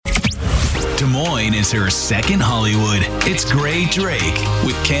Des Moines is her second Hollywood. It's Gray Drake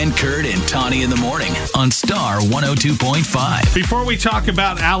with Ken, Kurt, and Tawny in the morning on Star 102.5. Before we talk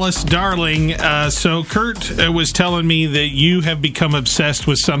about Alice Darling, so Kurt was telling me that you have become obsessed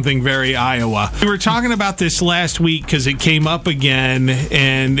with something very Iowa. We were talking about this last week because it came up again,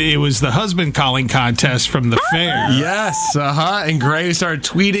 and it was the husband calling contest from the fair. Yes, and Gray started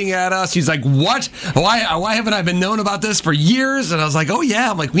tweeting at us. She's like, what? Why haven't I been known about this for years? And I was like, oh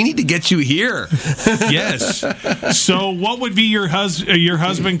yeah. I'm like, we need to get you here. Yes. So what would be your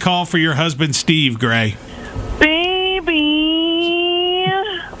husband call for your husband, Steve, Gray? Baby.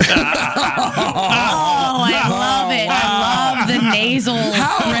 I love it. I love the nasal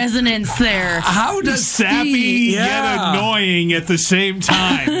resonance there. How does sappy yet annoying at the same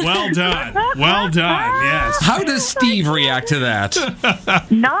time? Well done. Well done. Yes. How does Steve react to that?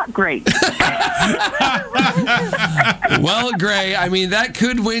 Not great. Well, Gray, I mean, that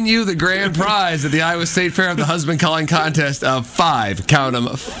could win you the grand prize at the Iowa State Fair of the Husband Calling Contest of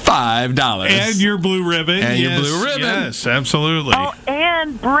 $5 And your blue ribbon. And your blue ribbon. Yes, absolutely. Oh,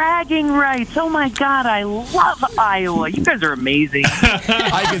 and bragging rights. Oh, my God. I love Iowa. You guys are amazing.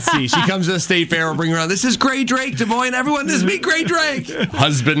 I can see. She comes to the State Fair. We'll bring her around. This is Gray Drake, Des Moines. Everyone, this is me, Gray Drake.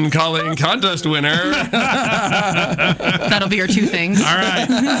 Husband Calling Contest winner. That'll be your two things. All right,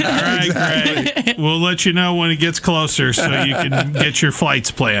 exactly. Great. We'll let you know when it gets closer so you can get your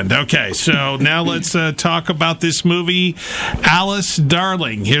flights planned. Okay, so now let's talk about this movie, Alice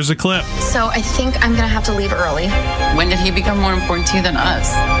Darling. Here's a clip. So I think I'm going to have to leave early. When did he become more important to you than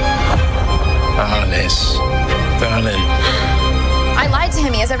us? Alice, darling. I lied to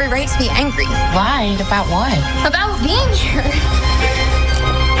him. He has every right to be angry. Lied about what? About being here.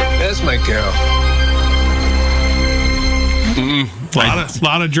 There's my girl. A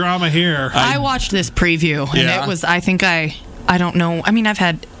lot of drama here. I watched this preview, and it was, I don't know. I mean,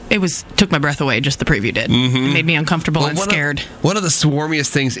 took my breath away, just the preview did. Mm-hmm. It made me uncomfortable and scared. One of the swarmiest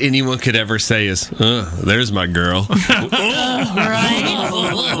things anyone could ever say is, there's my girl. Right?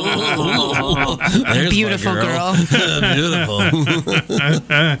 Beautiful girl. Beautiful.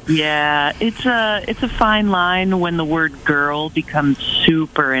 Yeah, it's a fine line when the word girl becomes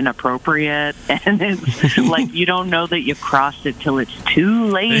super inappropriate, and it's like you don't know that you crossed it till it's too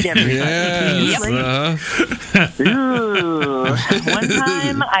late. Everybody. Yes. Ooh. One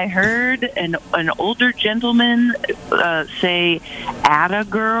time I heard an older gentleman say "atta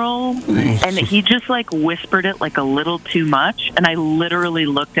girl," and he just like whispered it like a little too much, and I literally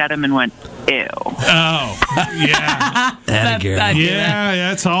looked at him and went, "Ew." Oh, yeah. Yeah,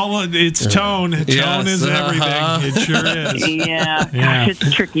 that's all. It's tone. Tone is everything. It sure is. Yeah. Gosh,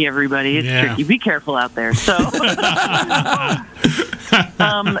 it's tricky, everybody. It's tricky. Be careful out there. So,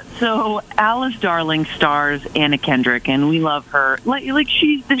 so Alice Darling stars Anna Kendrick, and we love her. Like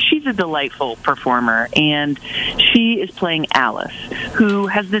she's a delightful performer, and she is playing Alice, who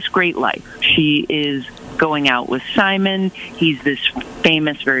has this great life. She is going out with Simon. He's this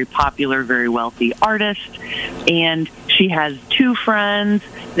famous, very popular, very wealthy artist, and she has two friends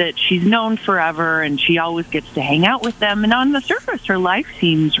that she's known forever, and she always gets to hang out with them, and on the surface her life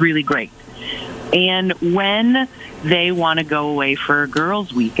seems really great. And when they want to go away for a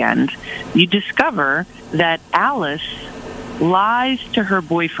girls' weekend, you discover that Alice lies to her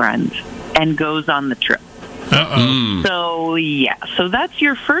boyfriend and goes on the trip. So, so that's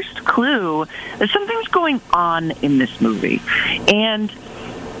your first clue that something's going on in this movie. And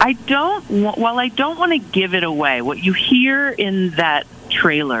while I don't want to give it away, what you hear in that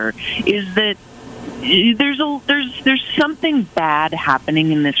trailer is that there's something bad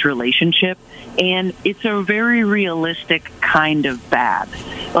happening in this relationship, and it's a very realistic kind of bad.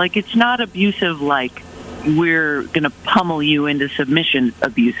 Like, it's not abusive like we're going to pummel you into submission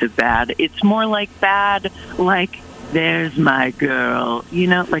abusive bad. It's more like bad like there's my girl,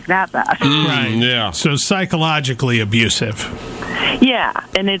 like that bad. Right. Yeah. So psychologically abusive. Yeah,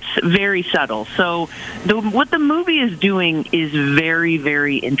 and it's very subtle. So what the movie is doing is very,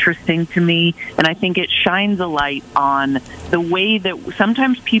 very interesting to me, and I think it shines a light on the way that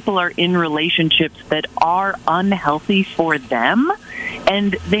sometimes people are in relationships that are unhealthy for them,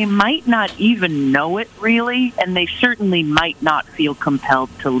 and they might not even know it really, and they certainly might not feel compelled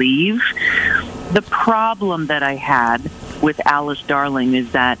to leave. The problem that I had with Alice Darling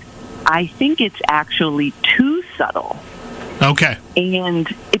is that I think it's actually too subtle. Okay. And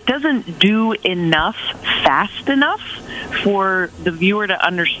it doesn't do enough fast enough for the viewer to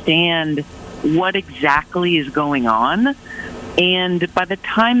understand what exactly is going on. And by the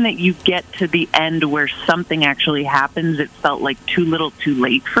time that you get to the end where something actually happens, it felt like too little too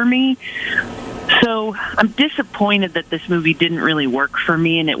late for me. So I'm disappointed that this movie didn't really work for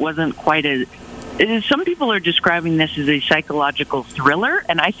me, and it wasn't quite as... Some people are describing this as a psychological thriller,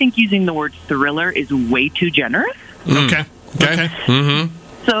 and I think using the word thriller is way too generous. Okay. Mm-hmm.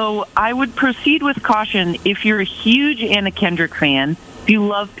 So I would proceed with caution. If you're a huge Anna Kendrick fan, if you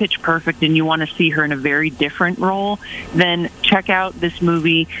love Pitch Perfect and you want to see her in a very different role, then check out this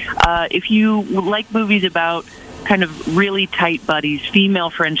movie. If you like movies about kind of really tight buddies, female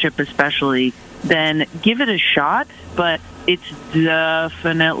friendship especially, then give it a shot. But it's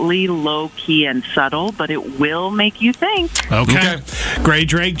definitely low-key and subtle, but it will make you think. Okay. Gray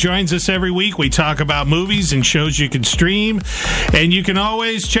Drake joins us every week. We talk about movies and shows you can stream. And you can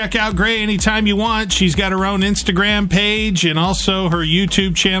always check out Gray anytime you want. She's got her own Instagram page and also her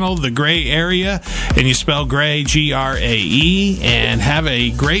YouTube channel, The Gray Area. And you spell Gray, Grae. And have a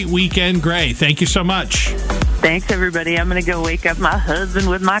great weekend, Gray. Thank you so much. Thanks, everybody. I'm going to go wake up my husband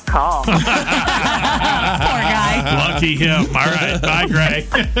with my call. Poor guy. Lucky him. All right. Bye, Gray.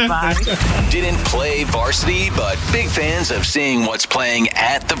 Bye. Didn't play varsity, but big fans of seeing what's playing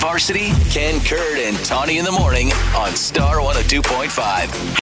at the varsity? Ken, Kurt, and Tawny in the morning on Star 102.5.